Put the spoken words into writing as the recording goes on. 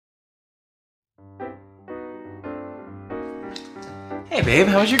Hey babe,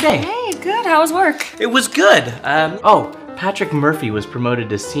 how was your day? Hey, good. How was work? It was good. Patrick Murphy was promoted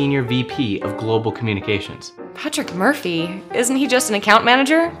to Senior VP of Global Communications. Patrick Murphy? Isn't he just an account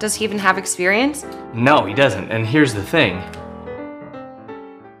manager? Does he even have experience? No, he doesn't, and here's the thing.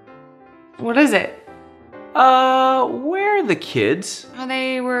 What is it? Where are the kids? Oh,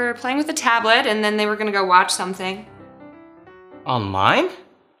 they were playing with a tablet and then they were gonna go watch something. Online?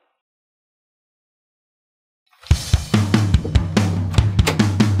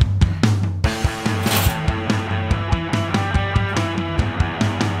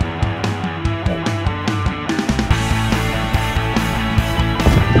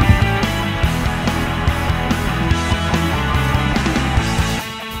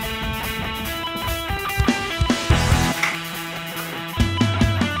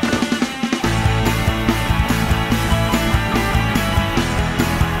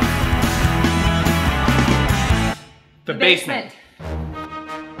 The basement.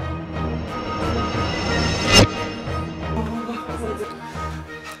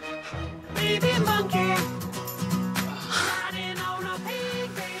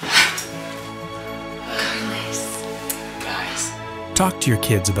 Guys. Talk to your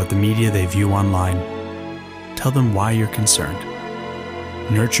kids about the media they view online. Tell them why you're concerned.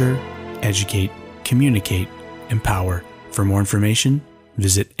 Nurture, educate, communicate, empower. For more information,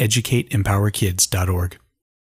 visit educateempowerkids.org.